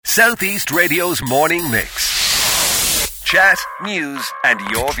Southeast Radio's morning mix. Chat, news and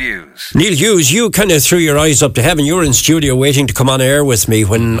your views. Neil Hughes, you kind of threw your eyes up to heaven. You were in studio waiting to come on air with me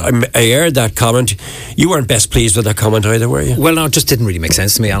when I aired that comment. You weren't best pleased with that comment either, were you? Well, no, it just didn't really make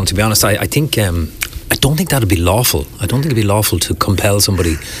sense to me, Alan, to be honest. I think I don't think that would be lawful. I don't think it'd be lawful to compel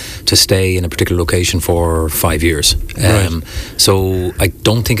somebody to stay in a particular location for 5 years. Right. So I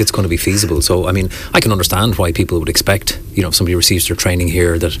don't think it's going to be feasible. So, I mean, I can understand why people would expect, if somebody receives their training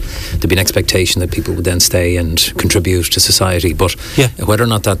here, that there'd be an expectation that people would then stay and contribute to society. But whether or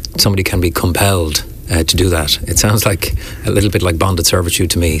not that somebody can be compelled to do that, it sounds like a little bit like bonded servitude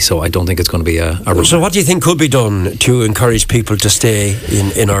to me. So I don't think it's going to be a route. So what do you think could be done to encourage people to stay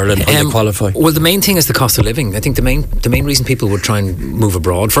in Ireland when they qualify? Well, the main thing is the cost of living. I think the main reason people would try and move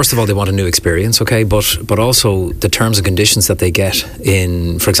abroad, first of all, they want a new experience, okay, but also the terms and conditions that they get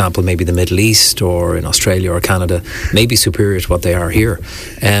in, for example, maybe the Middle East or in Australia or Canada may be superior to what they are here.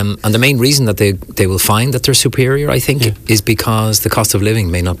 And the main reason that they will find that they're superior, I think, is because the cost of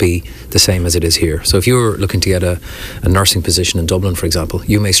living may not be the same as it is here. So if you're looking to get a nursing position in Dublin, for example,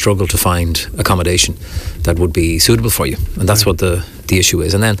 you may struggle to find accommodation that would be suitable for you. And that's what the issue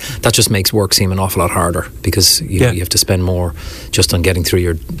is. And then that just makes work seem an awful lot harder because you have to spend more just on getting through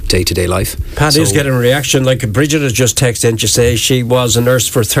your day-to-day life. Pat is getting a reaction. Like Bridget has just texted in to say she was a nurse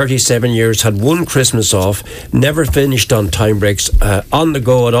for 37 years, had one Christmas off, never finished on time breaks, on the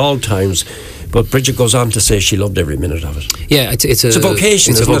go at all times. But Bridget goes on to say she loved every minute of it. Yeah, it's a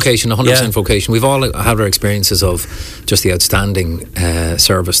vocation. It's a vocation, 100% vocation. We've all had our experiences of just the outstanding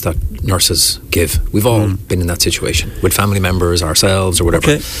service that nurses give. We've all been in that situation with family members, ourselves, or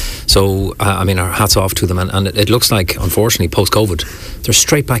whatever. Okay. So, I mean, our hats off to them. And it looks like, unfortunately, post-COVID, they're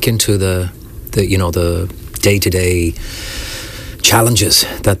straight back into the day-to-day challenges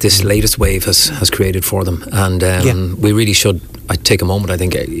that this latest wave has created for them. And we really should take a moment, I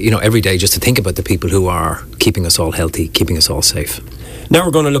think, every day just to think about the people who are keeping us all healthy, keeping us all safe. Now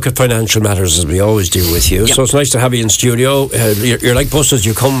we're going to look at financial matters as we always do with you. So it's nice to have you in studio. You're like buses,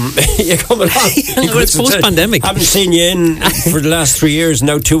 you come along. It's post-pandemic. I haven't seen you in for the last 3 years.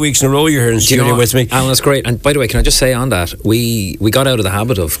 Now 2 weeks in a row you're here in studio with me. Alan, that's great. And by the way, can I just say on that, we got out of the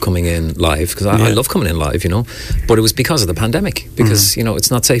habit of coming in live, because I love coming in live, but it was because of the pandemic, because,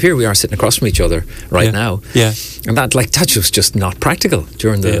 it's not safe. Here we are sitting across from each other right now. Yeah. And that was just not practical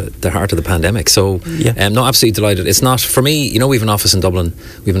during the heart of the pandemic. So, no, absolutely delighted. It's not, for me, we have an office in Dublin.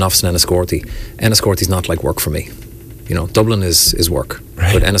 We have an office in Enniscorthy. Enniscorthy is not like work for me. Dublin is work.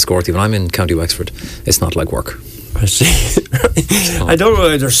 Right. But Enniscorthy, when I'm in County Wexford, it's not like work. I see. I don't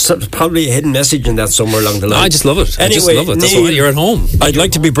know. There's probably a hidden message in that somewhere along the line. I just love it. Anyway, That's why you're at home. I'd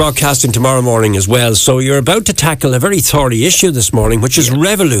like to be broadcasting tomorrow morning as well. So you're about to tackle a very thorny issue this morning, which is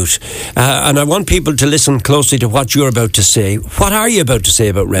Revolut. And I want people to listen closely to what you're about to say. What are you about to say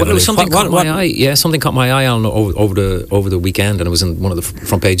about Revolut? Well, something caught my eye. Yeah, something caught my eye on over the weekend, and it was in one of the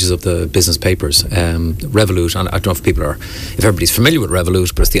front pages of the business papers. Revolut, and I don't know if everybody's familiar with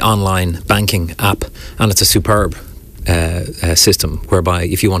Revolut, but it's the online banking app, and it's a superb system whereby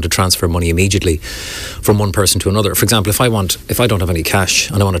if you want to transfer money immediately from one person to another, for example, if I don't have any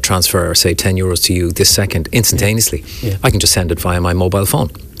cash and I want to transfer, say, €10 to you this second instantaneously, I can just send it via my mobile phone.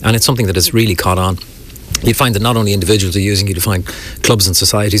 And it's something that has really caught on. You'd find that not only individuals are using it, you find clubs and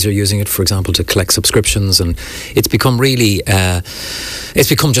societies are using it, for example, to collect subscriptions, and it's become really, it's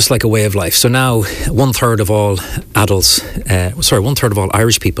become just like a way of life. So now 1/3 of all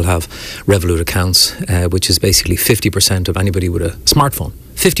Irish people have Revolut accounts, which is basically 50% of anybody with a smartphone.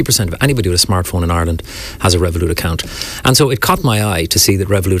 50% of anybody with a smartphone in Ireland has a Revolut account. And so it caught my eye to see that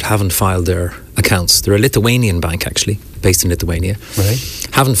Revolut haven't filed their accounts. They're a Lithuanian bank, actually, based in Lithuania. Right.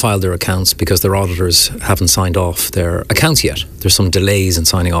 Haven't filed their accounts because their auditors haven't signed off their accounts yet. There's some delays in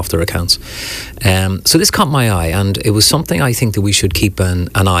signing off their accounts. So this caught my eye, and it was something I think that we should keep an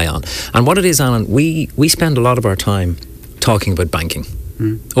eye on. And what it is, Alan, we spend a lot of our time talking about banking.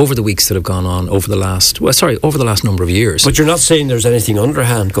 Over the weeks that have gone on over the last number of years. But you're not saying there's anything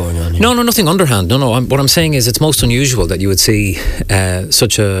underhand going on here? No, nothing underhand. No. What I'm saying is it's most unusual that you would see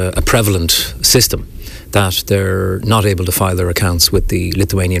such a prevalent system that they're not able to file their accounts with the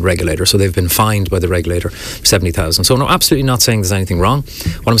Lithuanian regulator. So they've been fined by the regulator 70,000. So no, absolutely not saying there's anything wrong.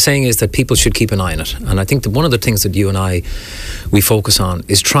 What I'm saying is that people should keep an eye on it. And I think that one of the things that you and we focus on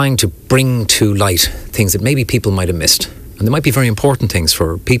is trying to bring to light things that maybe people might have missed. And there might be very important things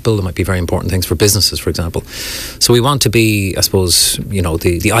for people, there might be very important things for businesses, for example. So we want to be, I suppose,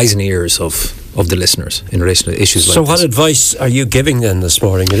 the eyes and ears of the listeners in relation to issues like this. So what advice are you giving then this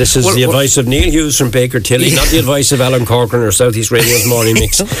morning? This is the advice of Neil Hughes from Baker Tilly, not the advice of Alan Corcoran or Southeast Radio's Morning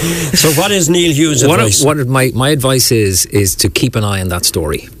Mix. So what is Neil Hughes' advice? My advice is to keep an eye on that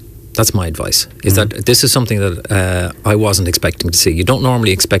story. That's my advice. Is that this is something that I wasn't expecting to see. You don't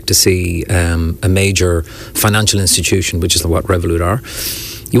normally expect to see a major financial institution, which is what Revolut are.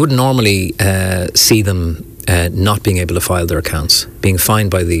 You wouldn't normally see them not being able to file their accounts, being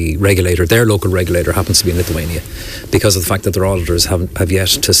fined by the regulator. Their local regulator happens to be in Lithuania, because of the fact that their auditors have yet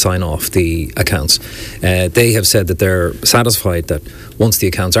to sign off the accounts. They have said that they're satisfied that once the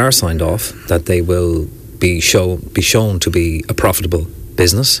accounts are signed off, that they will be shown to be a profitable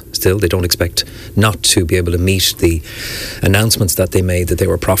business. Still, they don't expect not to be able to meet the announcements that they made that they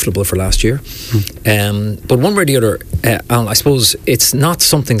were profitable for last year. But one way or the other, Alan, I suppose it's not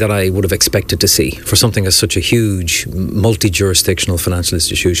something that I would have expected to see for something as such a huge multi-jurisdictional financial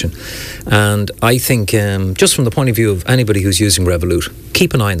institution. And I think just from the point of view of anybody who's using Revolut,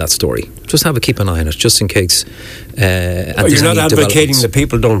 keep an eye on that story. Just keep an eye on it, just in case. You're not advocating that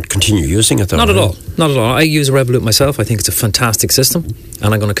people don't continue using it, though? Not at all. Not at all. I use Revolut myself. I think it's a fantastic system,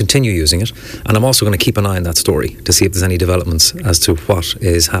 and I'm going to continue using it. And I'm also going to keep an eye on that story to see if there's any developments as to what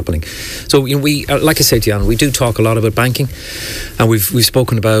is happening. So we, like I said to you, Alan, we do talk a lot about banking, and we've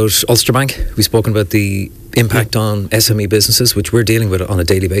spoken about Ulster Bank. We've spoken about the impact on SME businesses, which we're dealing with on a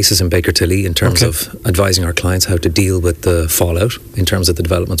daily basis in Baker Tilly in terms of advising our clients how to deal with the fallout in terms of the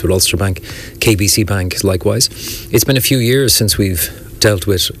developments with Ulster Bank. KBC Bank likewise. It's been a few years since we've dealt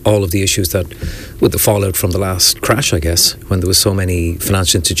with all of the issues with the fallout from the last crash, I guess, when there was so many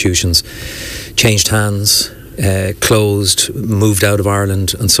financial institutions changed hands, closed, moved out of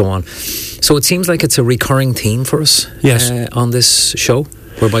Ireland, and so on. So it seems like it's a recurring theme for us on this show,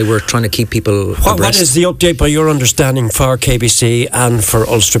 whereby we're trying to keep people abreast. What is the update by your understanding for KBC and for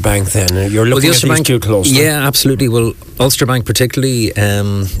Ulster Bank then? You're looking at these two closely. Yeah, absolutely. Well, Ulster Bank particularly,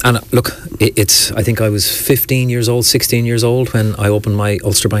 and look, I think I was 16 years old when I opened my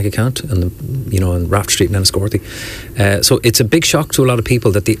Ulster Bank account in Raft Street in Enniscorthy. So it's a big shock to a lot of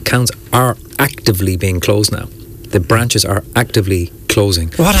people that the accounts are actively being closed now. The branches are actively closing.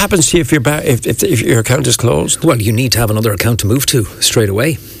 What happens to you if your account is closed? Well, you need to have another account to move to straight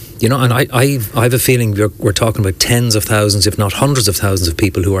away. And I have a feeling we're talking about tens of thousands, if not hundreds of thousands of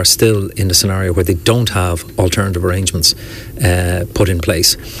people who are still in the scenario where they don't have alternative arrangements put in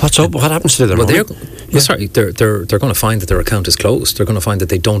place. What happens to them? Well, they're going to find that their account is closed. They're going to find that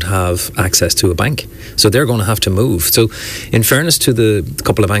they don't have access to a bank. So they're going to have to move. So in fairness to the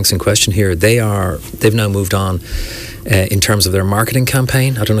couple of banks in question here, they've now moved on in terms of their marketing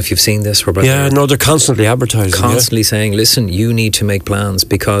campaign. I don't know if you've seen this. They're constantly advertising. Constantly saying, listen, you need to make plans,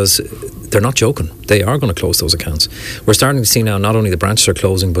 because they're not joking. They are going to close those accounts. We're starting to see now not only the branches are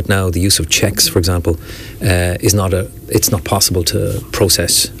closing, but now the use of cheques, for example, it's not possible to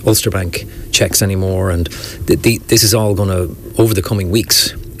process Ulster Bank cheques anymore. And this is all going to, over the coming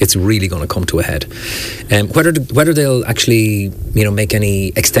weeks, it's really going to come to a head. Whether they'll actually, make any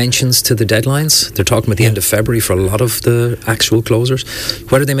extensions to the deadlines, they're talking about the end of February for a lot of the actual closers.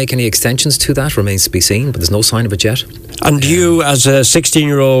 Whether they make any extensions to that remains to be seen, but there's no sign of it yet. And you, as a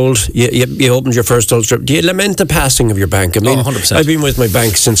 16-year-old, you opened your first Ulster. Do you lament the passing of your bank? I mean, 100%. I've been with my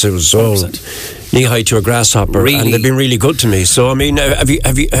bank since I was knee-high to a grasshopper, and they've been really good to me. So, I mean, have you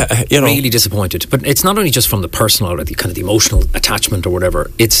really disappointed. But it's not only just from the personal or the kind of the emotional attachment or whatever.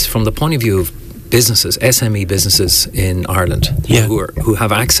 It's from the point of view of businesses, SME businesses in Ireland, who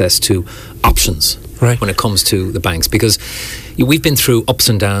have access to options when it comes to the banks, because we've been through ups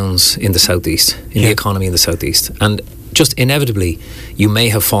and downs in the southeast, in the economy in the southeast, and just inevitably you may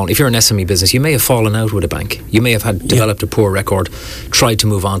have fallen, if you're an SME business, you may have fallen out with a bank. You may have developed a poor record, tried to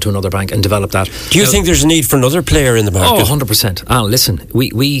move on to another bank and develop that. Do you think there's a need for another player in the market? 100%. Listen,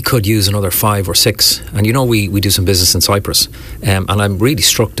 we could use another 5 or 6, and we do some business in Cyprus, and I'm really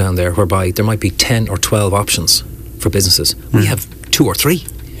struck down there whereby there might be 10 or 12 options for businesses. We have 2 or 3.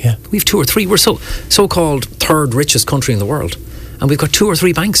 Yeah. We have 2 or 3. We're so-called third richest country in the world, and we've got 2 or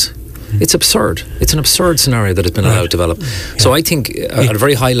 3 banks. It's absurd. It's an absurd scenario that has been allowed to develop. Yeah. So I think at a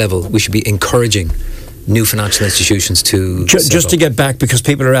very high level, we should be encouraging new financial institutions to just to get back, because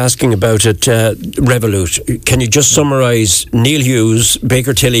people are asking about it, Revolut. Can you just summarise Neil Hughes,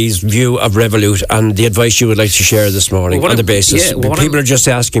 Baker Tilly's view of Revolut and the advice you would like to share this morning on the basis? People are just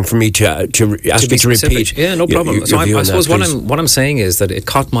asking for me to ask you to repeat. Yeah, no problem. So I suppose what I'm saying is that it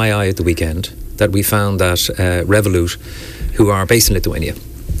caught my eye at the weekend that we found that Revolut, who are based in Lithuania,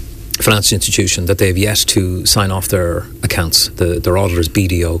 financial institution, that they've yet to sign off their accounts. Their auditors,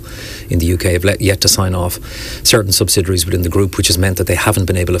 BDO in the UK, have yet to sign off certain subsidiaries within the group, which has meant that they haven't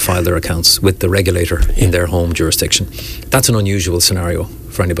been able to file their accounts with the regulator in their home jurisdiction. That's an unusual scenario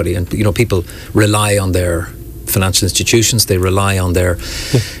for anybody, and people rely on their financial institutions, they rely on their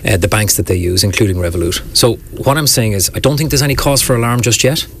the banks that they use, including Revolut. So what I'm saying is, I don't think there's any cause for alarm just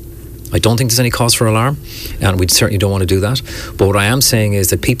yet. I don't think there's any cause for alarm, and we certainly don't want to do that. But what I am saying is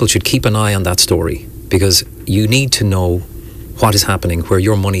that people should keep an eye on that story, because you need to know what is happening, where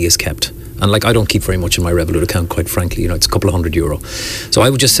your money is kept. And like, I don't keep very much in my Revolut account, quite frankly. It's a couple of €100. So I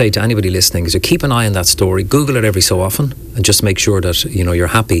would just say to anybody listening is to keep an eye on that story, Google it every so often, and just make sure that, you're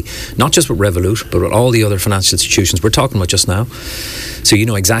happy, not just with Revolut, but with all the other financial institutions we're talking about just now. So you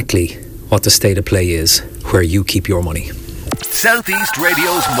know exactly what the state of play is, where you keep your money. Southeast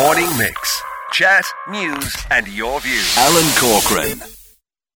Radio's morning mix. Chat, news and your views. Alan Corcoran.